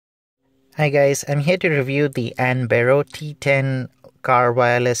Hi guys, I'm here to review the Anbero T10 car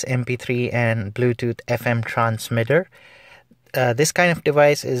wireless MP3 and Bluetooth FM transmitter. This kind of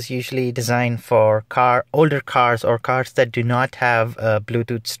device is usually designed for older cars or cars that do not have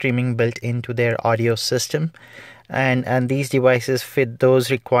Bluetooth streaming built into their audio system. And these devices fit those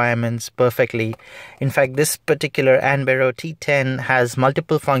requirements perfectly. In fact, this particular Anbero T10 has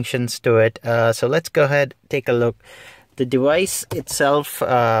multiple functions to it. So let's go ahead and take a look. The device itself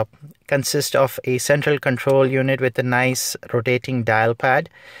consists of a central control unit with a nice rotating dial pad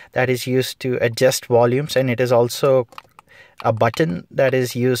that is used to adjust volumes, and it is also a button that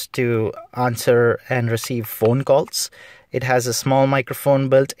is used to answer and receive phone calls. It has a small microphone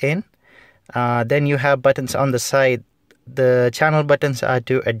built in. Then you have buttons on the side. The channel buttons are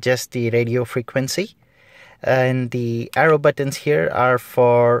to adjust the radio frequency, and the arrow buttons here are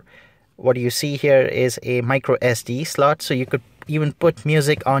for what you see here is a micro SD slot, so you could even put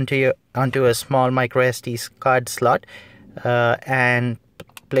music onto a small micro SD card slot and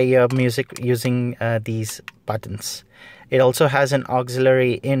play your music using these buttons. It also has an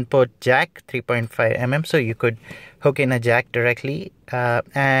auxiliary input jack 3.5 mm, so you could hook in a jack directly,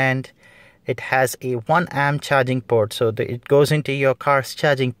 and it has a 1 amp charging port, so it goes into your car's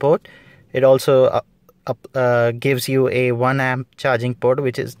charging port. It also gives you a 1 amp charging port,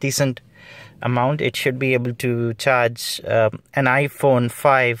 which is decent amount. It should be able to charge an iPhone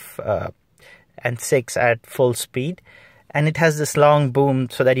 5 and 6 at full speed, and it has this long boom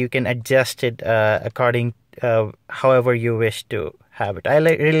so that you can adjust it according however you wish to have it. I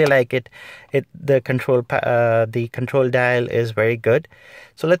really like it. The control dial is very good.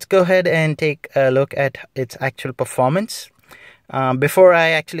 So let's go ahead and take a look at its actual performance. Before I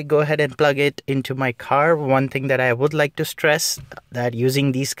actually go ahead and plug it into my car, one thing that I would like to stress, that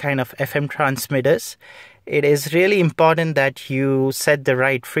using these kind of FM transmitters, it is really important that you set the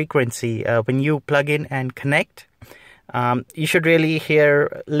right frequency. When you plug in and connect, you should really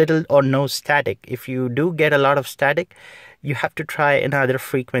hear little or no static. If you do get a lot of static, you have to try another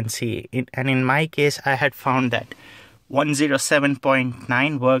frequency. And in my case, I had found that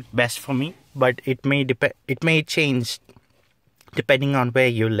 107.9 worked best for me, but it may change depending on where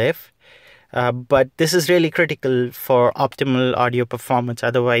you live. But this is really critical for optimal audio performance.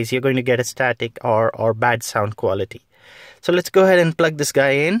 Otherwise, you're going to get a static or bad sound quality. So let's go ahead and plug this guy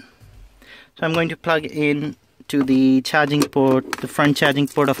in. So I'm going to plug in to the charging port, the front charging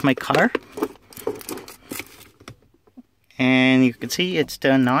port of my car. And you can see it's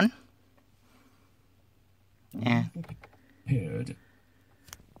turned on. Yeah.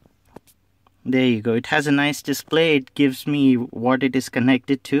 There you go. It has a nice display. It gives me what it is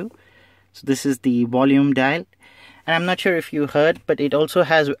connected to. So this is the volume dial. And I'm not sure if you heard, but it also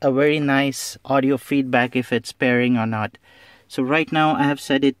has a very nice audio feedback if it's pairing or not. So right now I have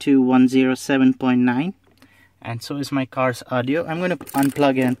set it to 107.9. And so is my car's audio. I'm going to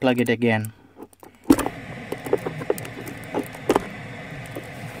unplug it and plug it again.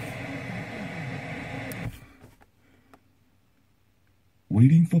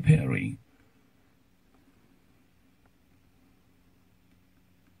 Waiting for Perry.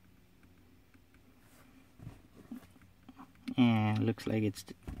 Yeah, looks like it's...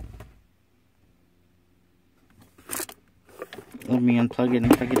 Let me unplug it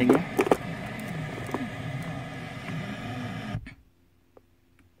and plug it again.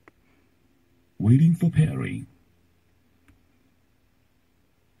 Waiting for Perry.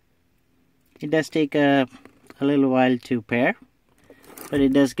 It does take a little while to pair, but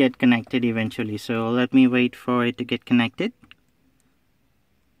it does get connected eventually. So let me wait for it to get connected.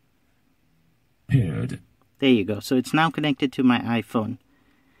 Paired. There you go. So it's now connected to my iPhone.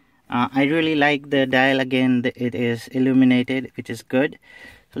 I really like the dial again. It is illuminated, which is good.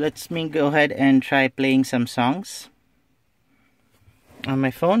 So let's go ahead and try playing some songs on my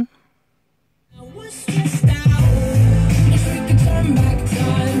phone.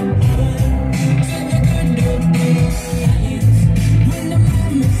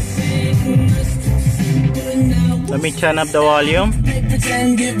 Let me turn up the volume.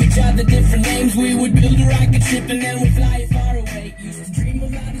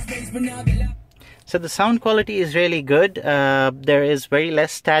 So the sound quality is really good. There is very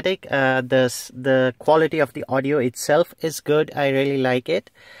less static. The quality of the audio itself is good. I really like it.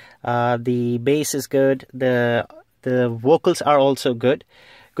 The bass is good. The vocals are also good.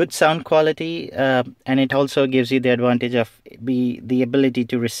 Good sound quality, and it also gives you the advantage of the ability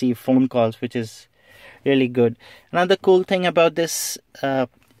to receive phone calls, which is really good. Another cool thing about this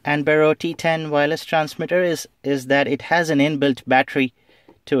Anbero T10 wireless transmitter is that it has an inbuilt battery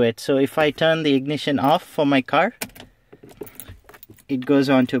to it. So if I turn the ignition off for my car, it goes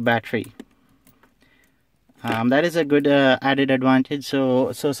on to battery. That is a good added advantage.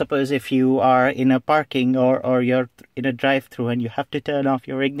 So suppose if you are in a parking or you're in a drive-through and you have to turn off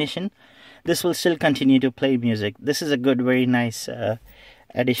your ignition, this will still continue to play music. This is a good, very nice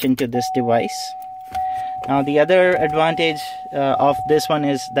addition to this device. Now the other advantage of this one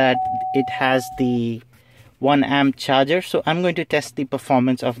is that it has the 1 amp charger. So I'm going to test the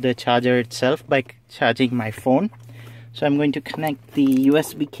performance of the charger itself by charging my phone. So I'm going to connect the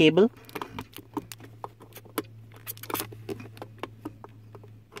USB cable.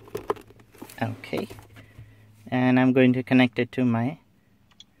 Okay, and I'm going to connect it to my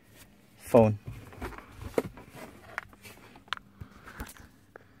phone.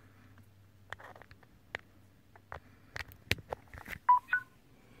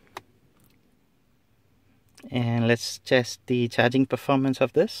 And let's test the charging performance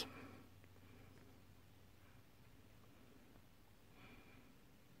of this.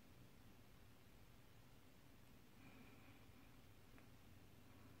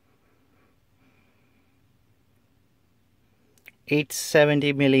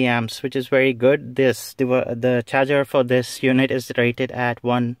 $870 milliamps, which is very good. The charger for this unit is rated at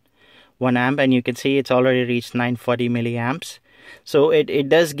 1 amp, and you can see it's already reached 940 milliamps. So it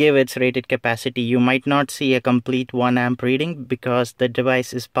does give its rated capacity. You might not see a complete 1 amp reading because the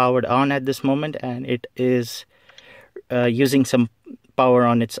device is powered on at this moment, and it is using some power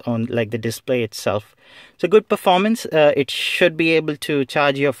on its own, like the display itself. So good performance. It should be able to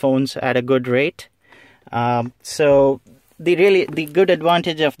charge your phones at a good rate. So the good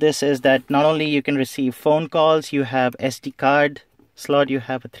advantage of this is that not only you can receive phone calls, you have SD card slot, you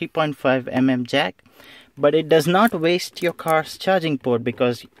have a 3.5 jack, but it does not waste your car's charging port,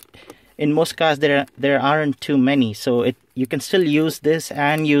 because in most cars there aren't too many. So you can still use this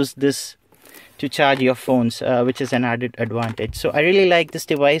and use this to charge your phones, which is an added advantage. So I really like this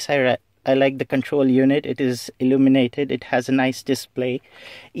device. I like the control unit. It is illuminated. It has a nice display,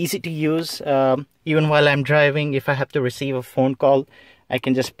 easy to use. Even while I'm driving, if I have to receive a phone call, I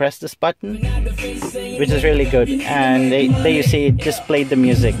can just press this button, which is really good. And there you see it displayed the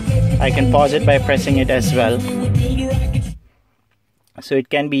music. I can pause it by pressing it as well. So it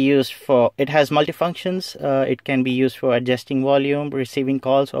can be used for, it has multifunctions. It can be used for adjusting volume, receiving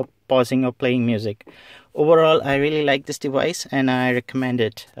calls, or pausing or playing music. Overall, I really like this device and I recommend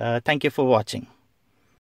it. Thank you for watching.